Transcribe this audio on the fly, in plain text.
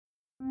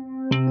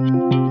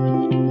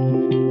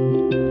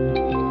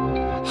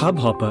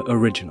Hubhopper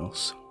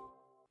Originals.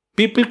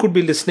 People could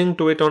be listening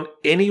to it on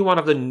any one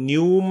of the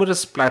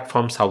numerous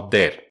platforms out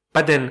there.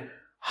 But then,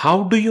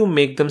 how do you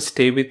make them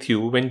stay with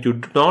you when you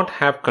do not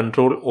have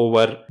control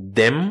over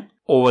them,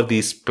 over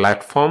these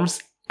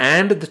platforms,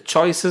 and the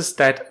choices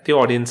that the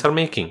audience are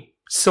making?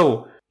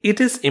 So, it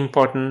is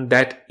important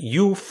that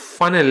you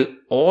funnel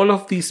all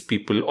of these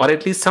people, or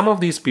at least some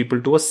of these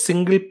people, to a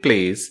single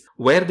place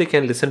where they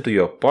can listen to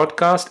your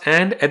podcast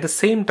and at the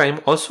same time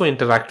also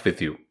interact with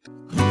you.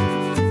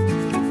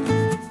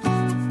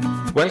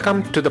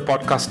 Welcome to the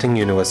Podcasting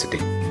University.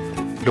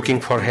 Looking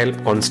for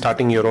help on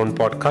starting your own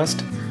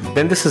podcast?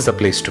 Then this is the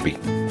place to be.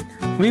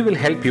 We will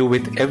help you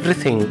with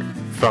everything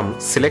from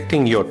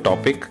selecting your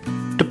topic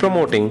to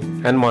promoting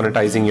and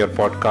monetizing your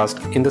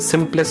podcast in the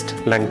simplest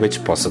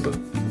language possible.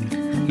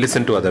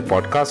 Listen to other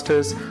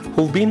podcasters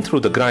who've been through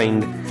the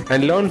grind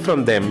and learn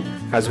from them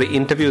as we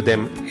interview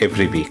them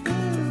every week.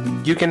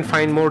 You can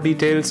find more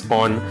details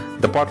on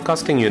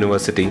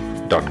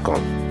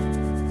thepodcastinguniversity.com.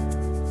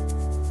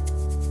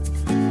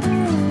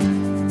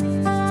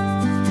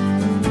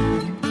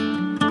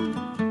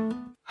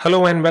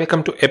 Hello and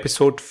welcome to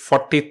episode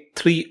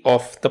 43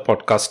 of the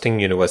Podcasting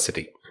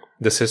University.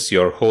 This is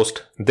your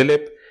host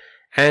Dilip,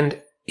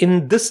 and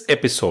in this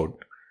episode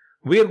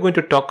we are going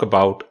to talk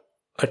about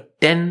a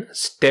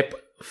 10-step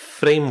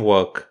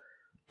framework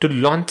to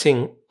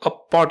launching a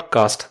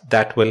podcast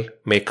that will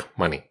make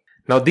money.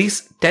 Now,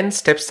 these 10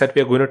 steps that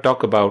we are going to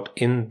talk about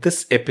in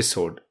this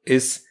episode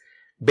is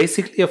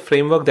basically a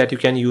framework that you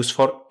can use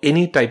for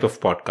any type of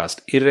podcast,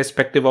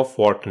 irrespective of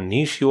what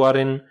niche you are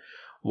in,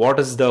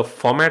 what is the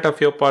format of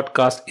your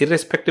podcast,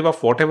 irrespective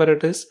of whatever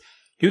it is.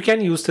 You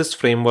can use this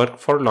framework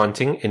for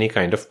launching any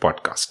kind of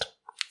podcast.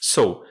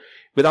 So,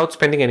 without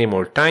spending any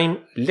more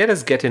time, let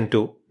us get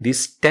into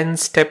these 10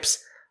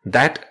 steps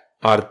that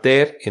are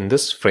there in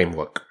this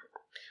framework.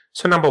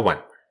 So, number 1,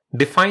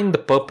 define the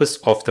purpose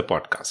of the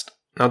podcast.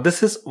 Now,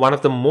 this is one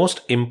of the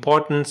most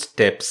important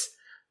steps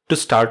to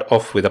start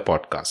off with a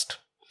podcast.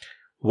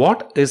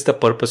 What is the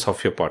purpose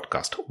of your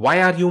podcast?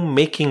 Why are you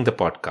making the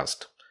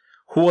podcast?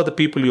 Who are the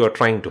people you are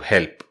trying to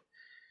help?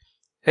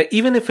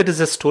 Even if it is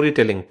a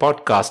storytelling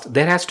podcast,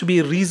 there has to be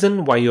a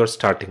reason why you're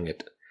starting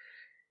it.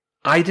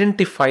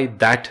 Identify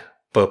that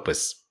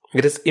purpose.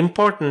 It is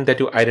important that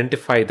you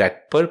identify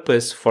that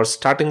purpose for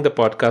starting the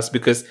podcast,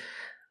 because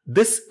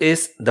this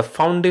is the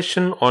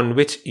foundation on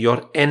which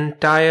your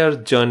entire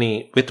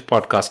journey with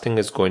podcasting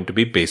is going to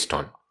be based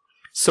on.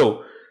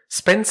 So,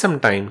 spend some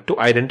time to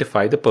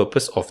identify the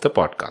purpose of the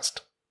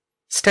podcast.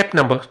 Step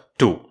number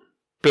 2,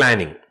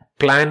 planning.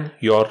 Plan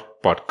your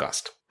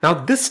podcast. Now,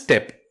 this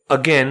step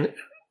again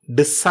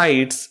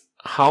decides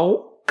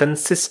how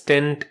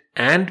consistent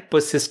and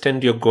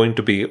persistent you're going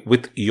to be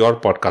with your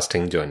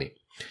podcasting journey.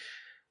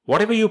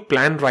 Whatever you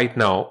plan right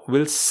now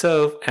will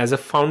serve as a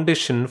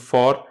foundation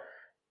for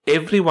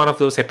every one of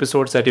those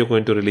episodes that you're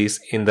going to release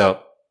in the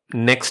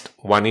next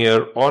 1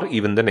 year or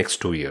even the next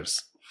 2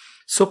 years.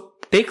 So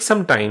take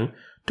some time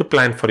to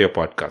plan for your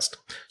podcast.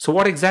 So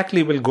what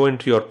exactly will go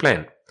into your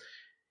plan?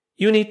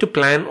 You need to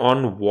plan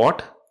on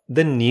what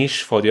the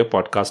niche for your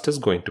podcast is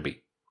going to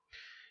be.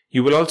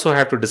 You will also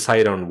have to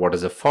decide on what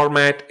is the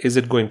format. Is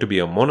it going to be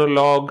a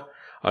monologue,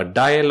 a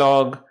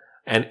dialogue,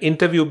 an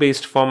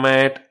interview-based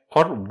format,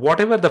 or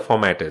whatever the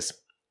format is?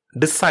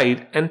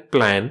 Decide and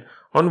plan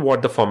on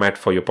what the format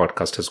for your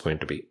podcast is going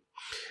to be.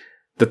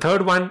 The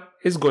third one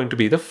is going to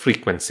be the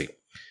frequency.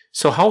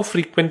 So how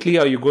frequently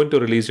are you going to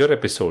release your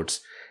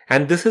episodes?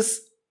 And this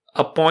is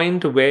a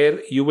point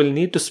where you will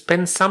need to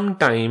spend some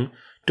time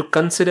to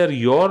consider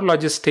your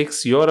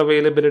logistics, your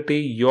availability,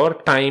 your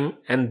time,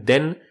 and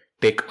then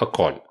take a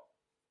call.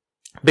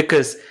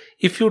 Because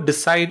if you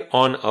decide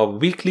on a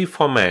weekly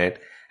format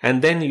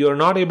and then you're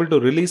not able to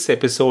release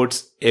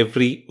episodes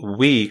every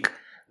week,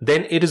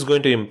 then it is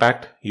going to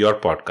impact your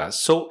podcast.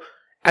 So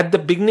at the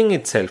beginning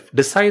itself,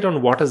 decide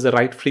on what is the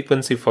right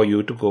frequency for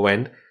you to go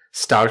and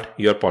start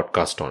your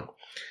podcast on.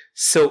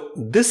 So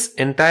this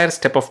entire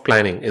step of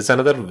planning is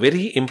another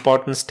very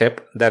important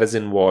step that is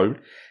involved,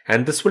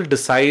 and this will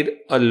decide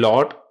a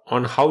lot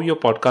on how your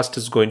podcast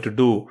is going to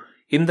do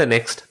in the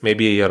next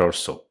maybe a year or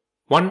so.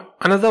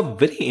 Another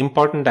very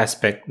important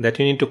aspect that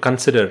you need to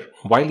consider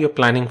while you're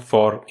planning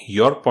for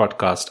your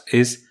podcast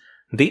is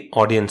the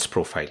audience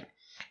profile.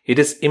 It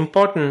is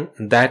important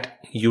that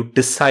you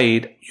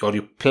decide or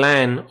you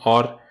plan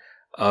or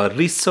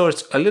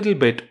research a little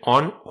bit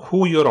on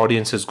who your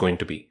audience is going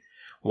to be.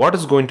 What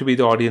is going to be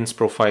the audience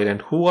profile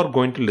and who are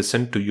going to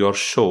listen to your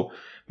show?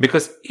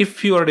 Because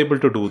if you are able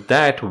to do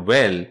that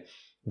well,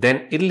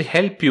 then it'll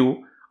help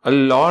you a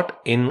lot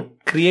in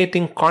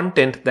creating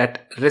content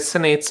that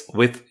resonates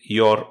with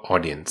your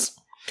audience.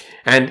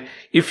 And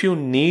if you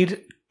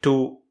need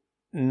to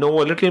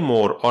know a little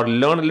more or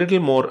learn a little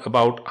more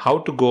about how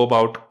to go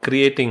about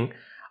creating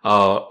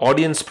an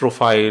audience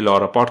profile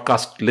or a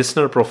podcast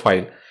listener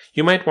profile,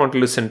 you might want to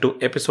listen to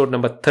episode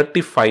number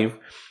 35,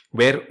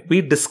 where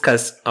we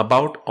discuss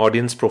about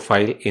audience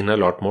profile in a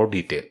lot more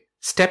detail.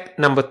 Step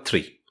number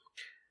 3.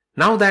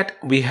 Now that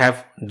we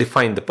have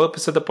defined the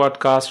purpose of the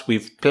podcast,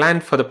 we've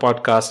planned for the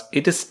podcast,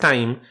 it is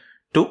time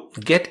to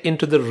get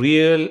into the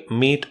real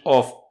meat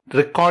of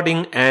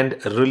recording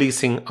and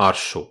releasing our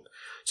show.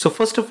 So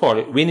first of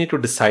all, we need to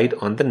decide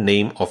on the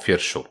name of your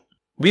show.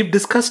 We've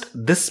discussed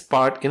this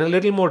part in a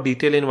little more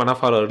detail in one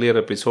of our earlier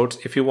episodes.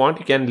 If you want,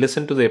 you can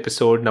listen to the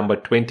episode number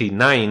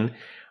 29,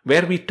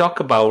 where we talk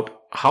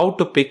about how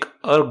to pick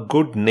a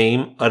good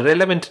name, a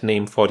relevant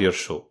name for your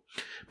show.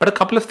 But a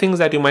couple of things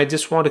that you might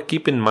just want to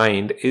keep in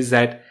mind is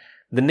that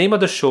the name of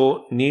the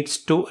show needs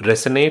to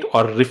resonate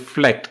or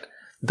reflect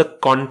the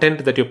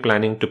content that you're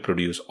planning to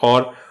produce,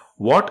 or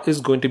what is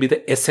going to be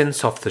the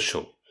essence of the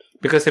show.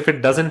 Because if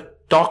it doesn't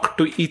talk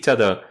to each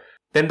other,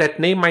 then that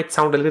name might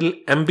sound a little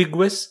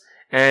ambiguous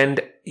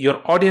and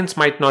your audience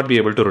might not be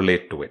able to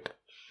relate to it.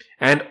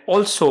 And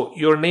also,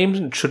 your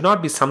name should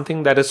not be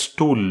something that is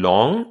too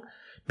long,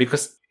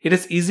 because it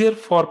is easier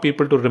for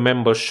people to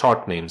remember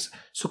short names.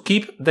 So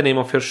keep the name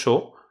of your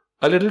show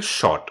a little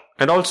short.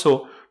 And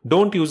also,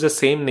 don't use the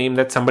same name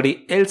that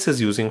somebody else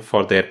is using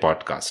for their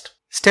podcast.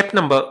 Step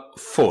number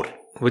 4,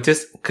 which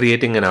is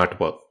creating an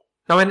artwork.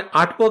 Now, an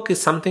artwork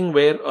is something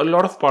where a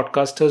lot of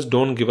podcasters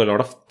don't give a lot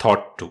of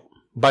thought to.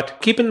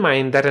 But keep in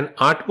mind that an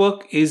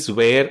artwork is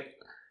where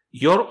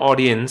your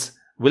audience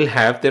will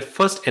have their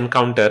first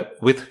encounter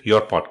with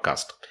your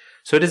podcast.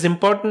 So it is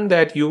important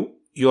that your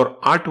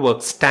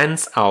artwork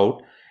stands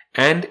out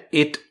and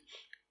it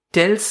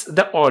tells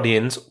the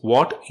audience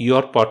what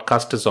your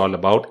podcast is all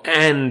about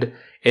and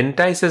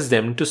entices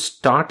them to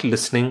start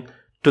listening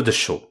to the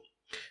show.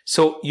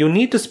 So you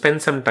need to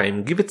spend some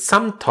time, give it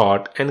some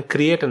thought, and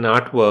create an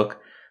artwork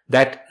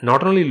that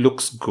not only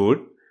looks good,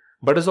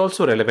 but is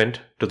also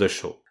relevant to the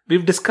show.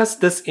 We've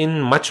discussed this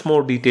in much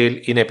more detail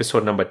in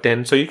episode number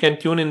 10, so you can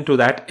tune into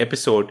that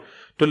episode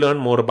to learn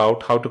more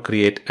about how to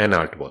create an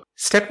artwork.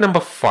 Step number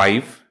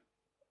 5,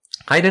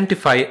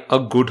 identify a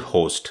good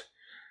host.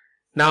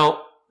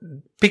 Now,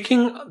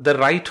 picking the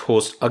right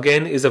host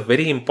again is a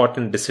very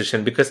important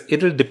decision because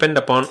it will depend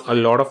upon a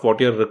lot of what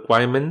your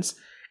requirements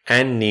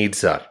and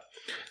needs are.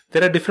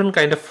 There are different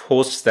kind of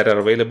hosts that are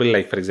available,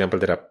 like for example,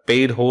 there are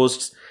paid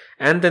hosts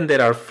and then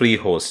there are free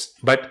hosts.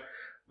 But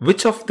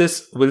which of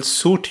this will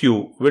suit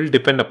you will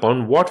depend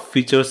upon what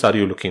features are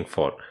you looking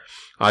for.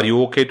 Are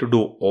you okay to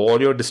do all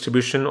your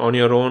distribution on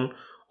your own,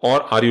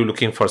 or are you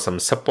looking for some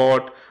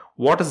support?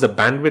 What is the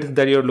bandwidth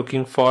that you're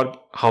looking for?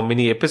 How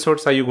many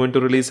episodes are you going to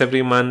release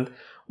every month?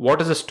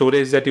 What is the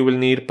storage that you will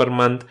need per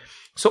month?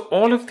 So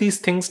all of these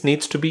things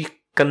needs to be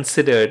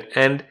considered,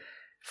 and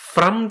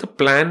from the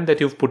plan that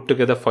you've put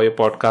together for your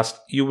podcast,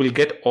 you will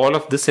get all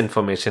of this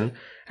information,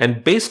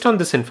 and based on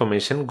this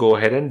information, go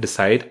ahead and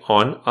decide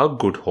on a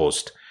good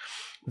host.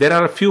 There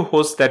are a few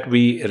hosts that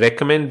we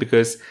recommend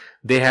because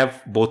they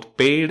have both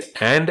paid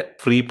and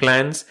free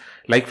plans.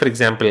 Like for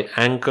example,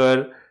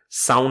 Anchor,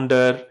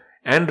 Sounder,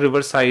 and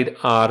Riverside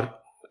are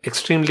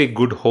extremely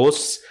good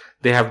hosts.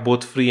 They have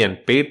both free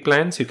and paid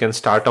plans. You can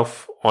start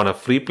off on a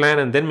free plan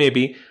and then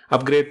maybe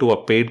upgrade to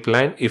a paid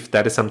plan if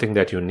that is something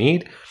that you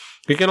need.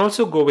 You can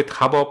also go with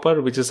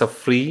Hubhopper, which is a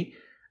free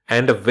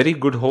and a very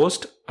good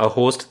host, a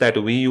host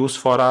that we use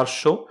for our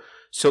show.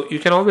 So you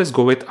can always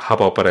go with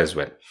Hubhopper as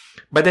well.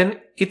 But then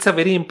it's a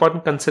very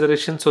important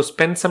consideration, so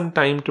spend some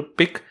time to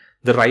pick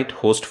the right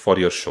host for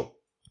your show.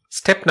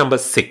 Step number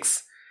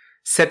 6,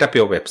 set up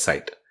your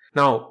website.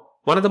 Now,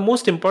 one of the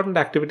most important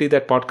activity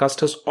that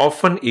podcasters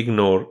often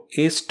ignore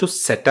is to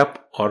set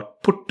up or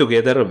put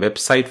together a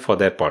website for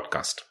their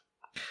podcast.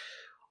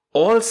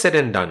 All said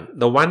and done,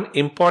 the one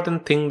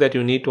important thing that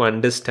you need to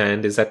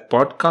understand is that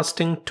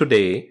podcasting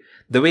today,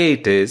 the way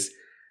it is,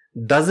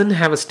 doesn't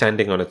have a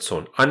standing on its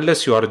own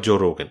unless you are Joe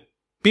Rogan.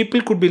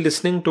 People could be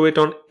listening to it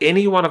on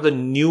any one of the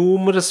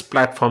numerous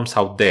platforms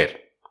out there.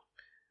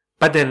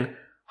 But then,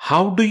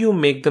 how do you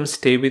make them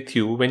stay with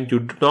you when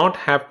you do not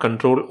have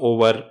control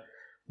over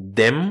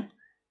them,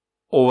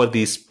 over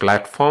these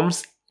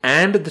platforms,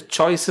 and the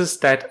choices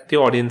that the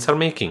audience are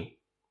making?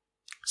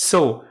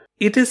 So,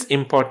 it is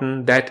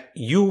important that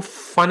you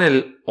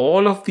funnel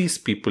all of these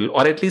people,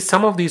 or at least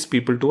some of these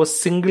people, to a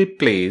single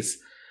place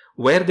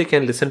where they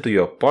can listen to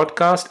your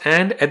podcast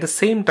and at the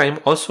same time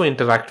also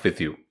interact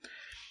with you.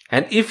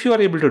 And if you are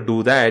able to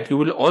do that, you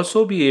will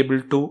also be able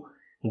to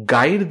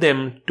guide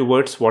them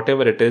towards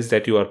whatever it is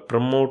that you are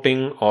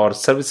promoting or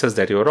services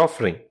that you are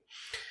offering.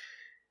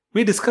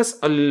 We discuss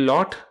a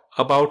lot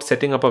about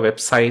setting up a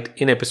website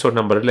in episode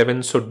number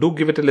 11, so do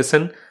give it a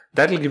listen.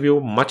 That will give you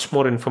much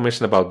more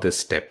information about this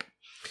step.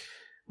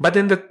 But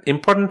then the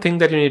important thing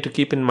that you need to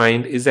keep in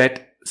mind is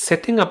that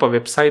setting up a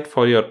website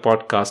for your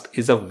podcast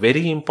is a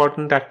very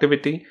important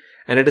activity,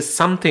 and it is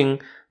something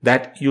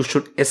that you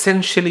should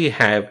essentially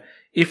have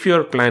if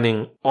you're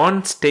planning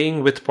on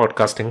staying with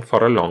podcasting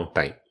for a long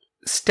time.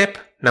 Step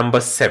number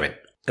 7,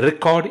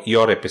 record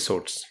your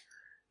episodes.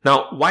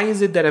 Now, why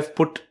is it that I've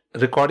put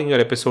recording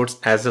your episodes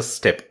as a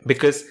step?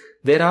 Because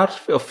there are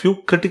a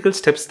few critical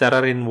steps that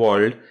are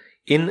involved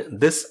in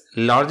this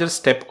larger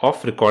step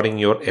of recording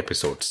your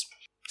episodes.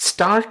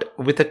 Start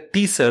with a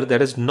teaser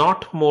that is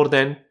not more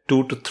than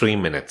 2 to 3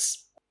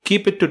 minutes.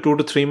 keep it to 2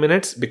 to 3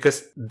 minutes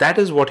because that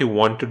is what you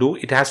want to do.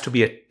 It has to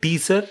be a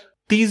teaser.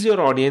 Tease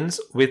your audience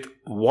with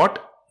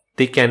what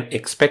they can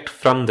expect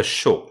from the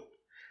show.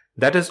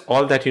 That is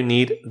all that you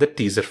need the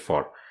teaser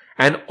for.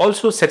 And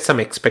also set some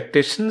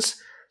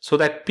expectations so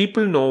that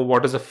people know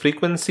what is the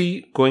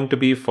frequency going to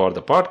be for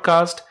the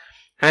podcast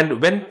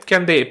and when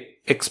can they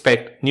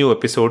expect new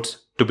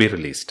episodes to be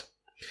released.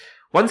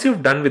 Once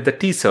you've done with the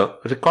teaser,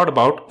 record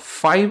about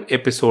 5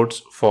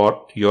 episodes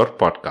for your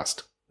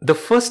podcast. The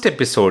first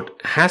episode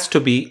has to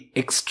be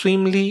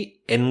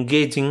extremely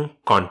engaging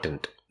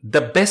content.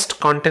 The best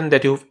content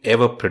that you've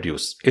ever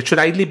produced. It should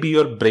ideally be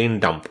your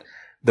brain dump.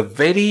 The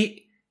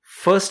very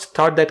first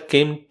thought that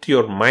came to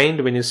your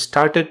mind when you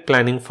started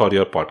planning for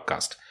your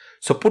podcast.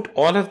 So put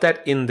all of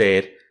that in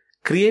there.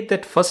 Create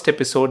that first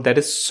episode that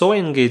is so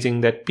engaging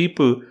that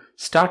people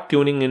start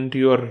tuning into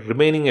your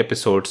remaining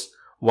episodes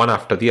one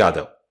after the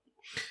other.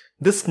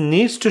 This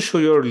needs to show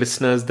your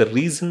listeners the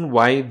reason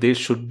why they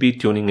should be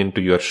tuning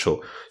into your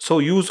show. So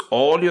use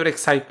all your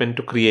excitement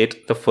to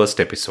create the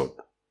first episode.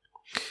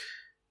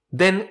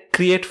 Then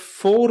create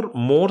 4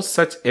 more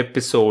such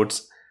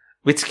episodes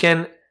which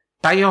can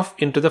tie off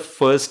into the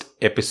first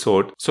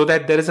episode so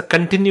that there is a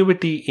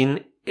continuity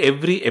in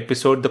every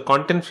episode, the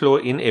content flow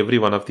in every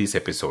one of these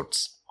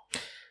episodes.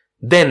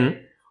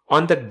 Then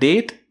on the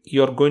date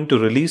you're going to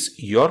release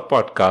your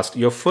podcast,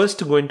 you're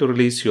first going to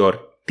release your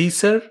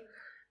teaser,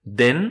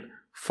 then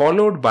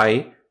followed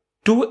by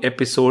 2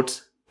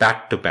 episodes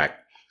back to back.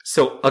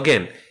 So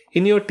again,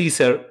 in your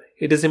teaser,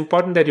 it is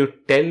important that you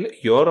tell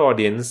your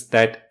audience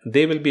that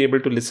they will be able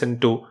to listen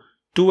to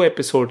 2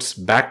 episodes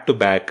back to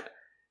back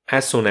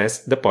as soon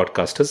as the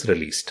podcast is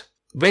released.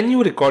 When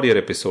you record your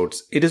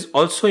episodes, it is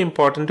also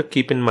important to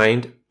keep in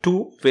mind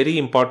 2 very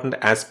important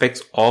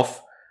aspects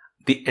of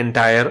the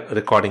entire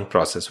recording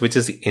process, which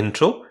is the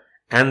intro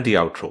and the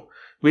outro.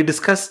 We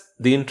discuss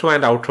the intro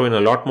and outro in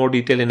a lot more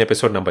detail in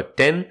episode number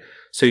 10.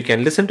 So you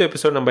can listen to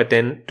episode number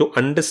 10 to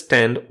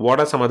understand what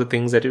are some other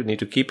things that you need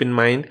to keep in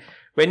mind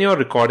when you're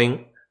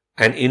recording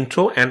an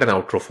intro and an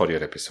outro for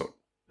your episode.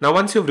 Now,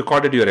 once you've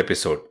recorded your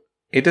episode,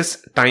 it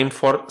is time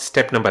for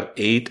step number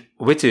 8,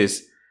 which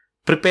is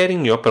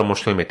preparing your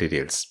promotional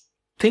materials.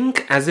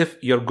 Think as if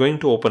you're going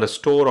to open a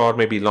store or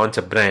maybe launch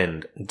a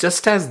brand.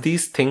 Just as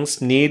these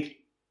things need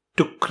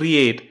to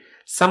create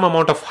some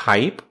amount of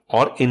hype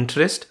or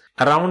interest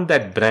around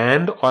that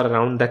brand or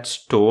around that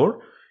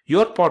store,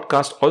 your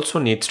podcast also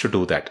needs to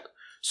do that.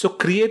 So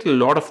create a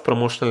lot of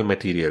promotional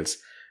materials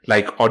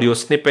like audio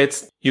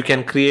snippets. You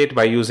can create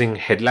by using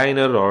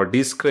Headliner or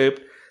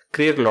Descript.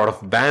 Create a lot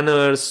of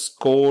banners,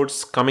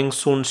 codes, coming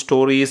soon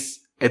stories,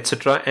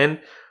 etc. And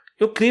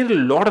you create a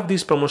lot of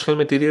these promotional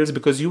materials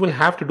because you will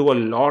have to do a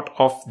lot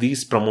of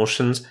these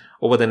promotions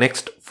over the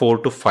next 4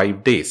 to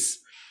 5 days.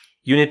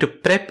 You need to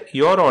prep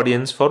your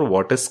audience for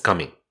what is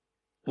coming.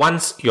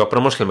 Once your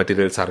promotional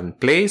materials are in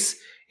place,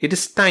 it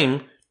is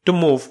time to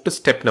move to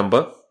step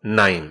number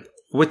 9,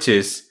 which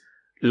is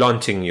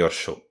launching your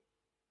show.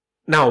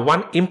 Now,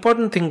 one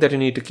important thing that you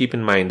need to keep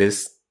in mind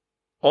is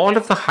all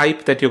of the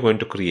hype that you're going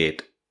to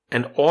create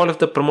and all of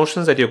the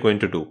promotions that you're going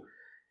to do,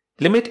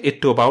 limit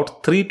it to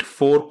about 3 to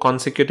 4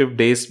 consecutive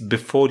days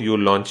before you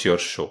launch your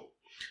show.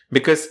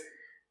 Because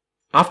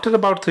after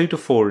about 3 to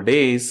 4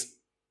 days,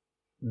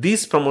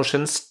 these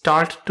promotions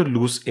start to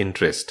lose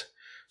interest.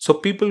 So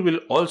people will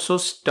also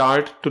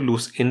start to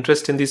lose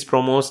interest in these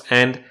promos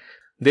and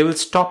they will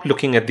stop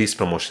looking at these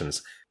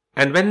promotions.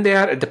 And when they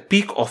are at the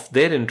peak of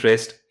their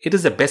interest, it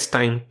is the best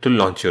time to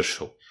launch your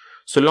show.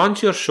 So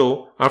launch your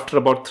show after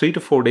about 3 to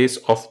 4 days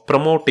of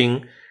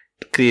promoting,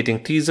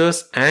 creating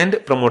teasers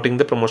and promoting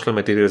the promotional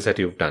materials that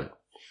you've done.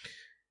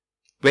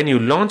 When you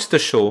launch the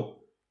show,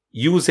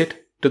 use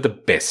it to the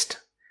best.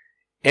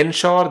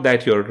 Ensure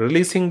that you're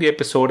releasing the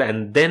episode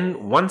and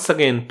then once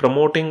again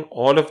promoting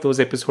all of those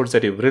episodes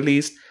that you've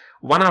released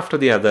one after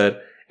the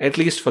other, at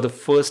least for the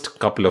first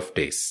couple of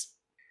days.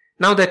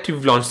 Now that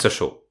you've launched the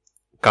show,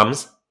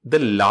 comes the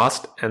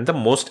last and the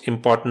most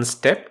important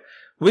step,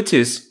 which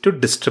is to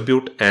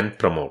distribute and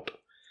promote.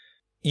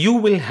 You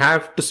will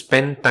have to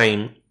spend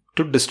time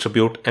to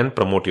distribute and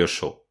promote your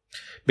show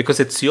because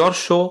it's your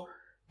show.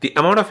 The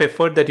amount of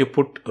effort that you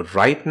put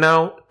right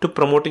now to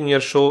promoting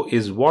your show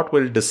is what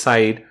will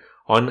decide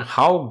on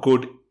how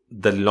good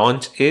the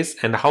launch is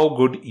and how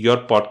good your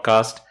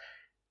podcast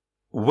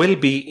will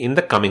be in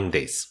the coming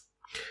days.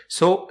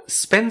 So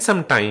spend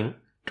some time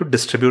to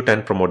distribute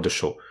and promote the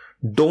show.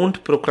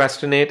 Don't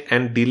procrastinate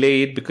and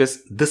delay it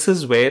because this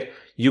is where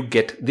you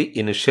get the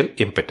initial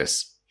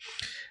impetus.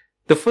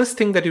 The first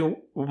thing that you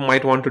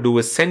might want to do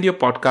is send your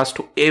podcast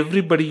to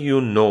everybody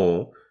you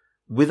know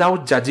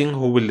without judging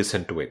who will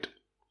listen to it.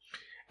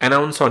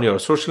 Announce on your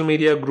social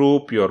media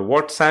group, your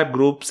WhatsApp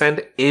groups,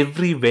 and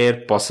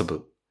everywhere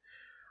possible.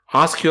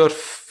 Ask your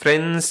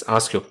friends,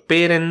 ask your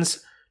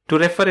parents to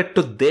refer it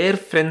to their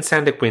friends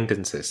and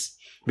acquaintances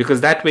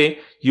because that way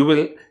you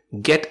will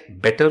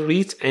get better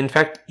reach. In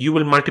fact, you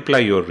will multiply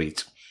your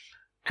reach.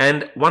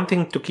 And one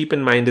thing to keep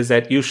in mind is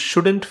that you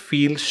shouldn't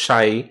feel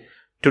shy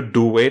to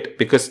do it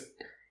because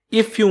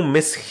if you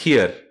miss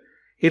here,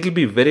 it will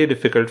be very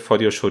difficult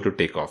for your show to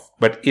take off.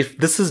 But if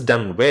this is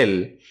done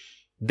well,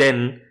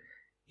 then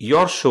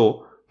your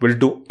show will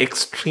do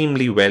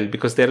extremely well,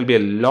 because there will be a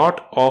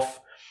lot of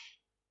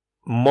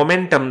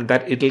momentum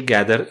that it will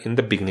gather in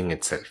the beginning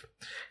itself.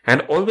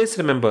 And always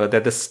remember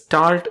that the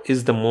start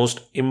is the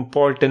most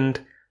important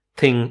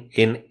thing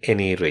in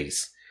any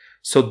race.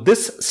 So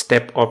this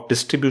step of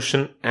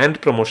distribution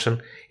and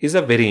promotion is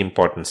a very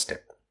important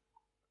step.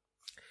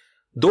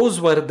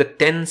 Those were the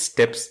 10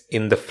 steps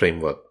in the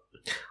framework.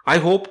 I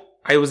hope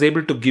I was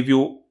able to give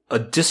you a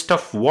gist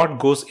of what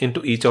goes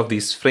into each of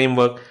these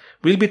framework.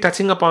 We'll be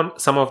touching upon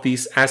some of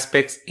these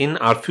aspects in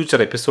our future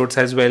episodes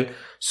as well.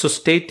 So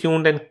stay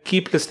tuned and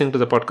keep listening to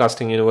the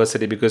Podcasting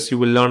University, because you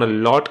will learn a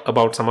lot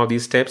about some of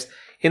these steps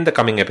in the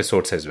coming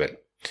episodes as well.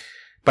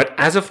 But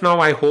as of now,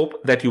 I hope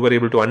that you were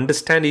able to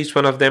understand each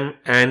one of them,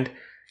 and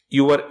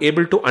you were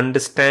able to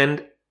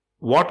understand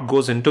what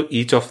goes into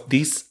each of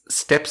these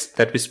steps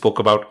that we spoke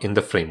about in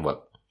the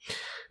framework.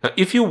 Now,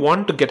 if you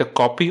want to get a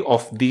copy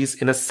of these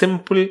in a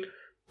simple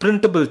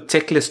printable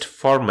checklist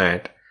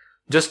format,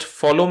 just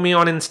follow me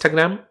on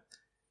Instagram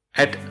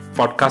at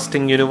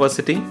Podcasting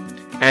University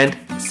and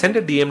send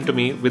a DM to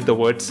me with the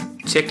words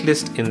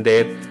checklist in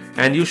there,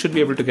 and you should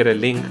be able to get a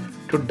link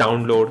to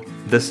download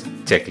this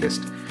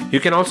checklist. You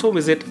can also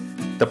visit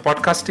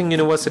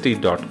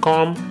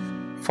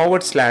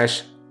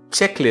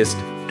thepodcastinguniversity.com/checklist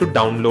to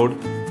download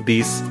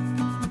these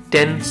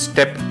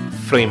 10-step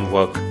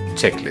framework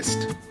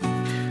checklist.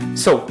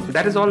 So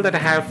that is all that I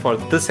have for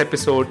this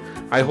episode.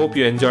 I hope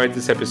you enjoyed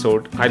this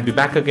episode. I'll be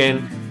back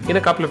again in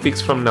a couple of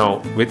weeks from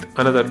now with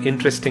another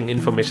interesting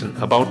information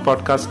about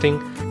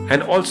podcasting,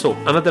 and also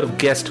another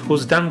guest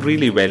who's done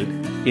really well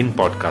in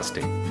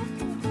podcasting.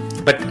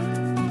 But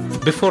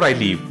before I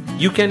leave,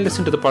 you can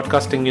listen to the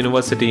Podcasting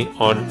University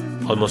on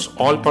almost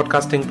all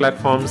podcasting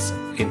platforms,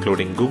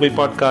 including Google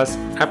Podcasts,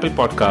 Apple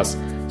Podcasts,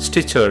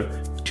 Stitcher,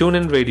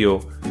 TuneIn Radio,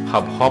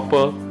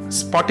 Hubhopper,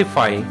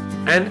 Spotify,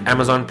 and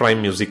Amazon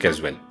Prime Music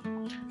as well.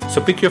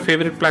 So pick your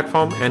favorite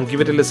platform and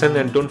give it a listen,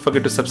 and don't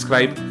forget to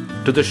subscribe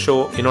to the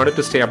show in order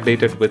to stay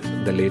updated with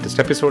the latest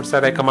episodes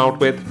that I come out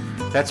with.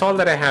 That's all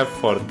that I have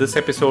for this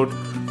episode.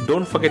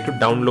 Don't forget to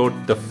download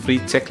the free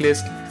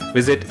checklist.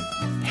 Visit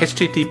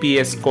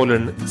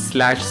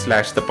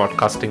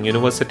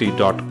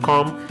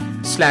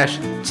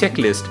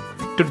https://thepodcastinguniversity.com/checklist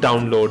to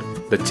download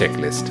the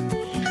checklist.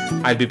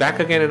 I'll be back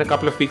again in a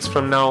couple of weeks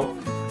from now.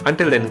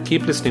 Until then,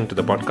 keep listening to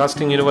the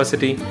Podcasting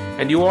University,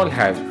 and you all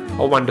have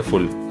a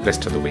wonderful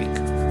rest of the week.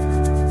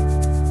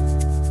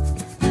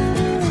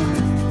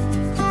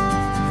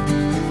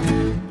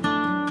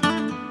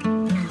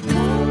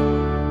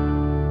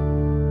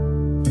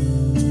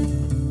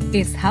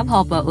 इस hub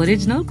hopper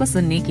original को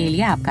सुनने के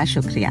लिए आपका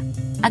शुक्रिया।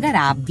 अगर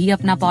आप भी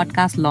अपना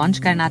पॉडकास्ट लॉन्च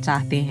करना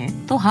चाहते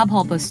हैं तो हब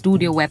हॉपर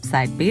स्टूडियो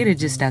वेबसाइट पे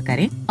रजिस्टर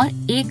करें और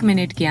 1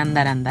 मिनट के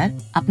अंदर अंदर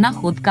अपना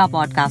खुद का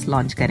पॉडकास्ट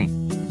लॉन्च करें।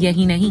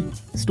 यही नहीं,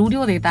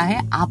 स्टूडियो देता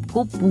है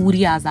आपको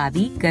पूरी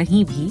आजादी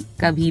कहीं भी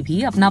कभी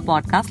भी अपना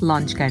पॉडकास्ट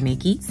लॉन्च करने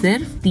की,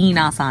 सिर्फ 3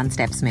 आसान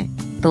स्टेप्स में।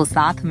 तो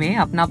साथ में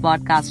अपना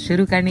पॉडकास्ट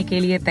शुरू करने के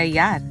लिए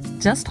तैयार?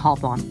 Just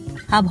hop on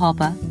hub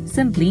hopper,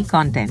 simply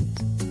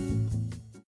content.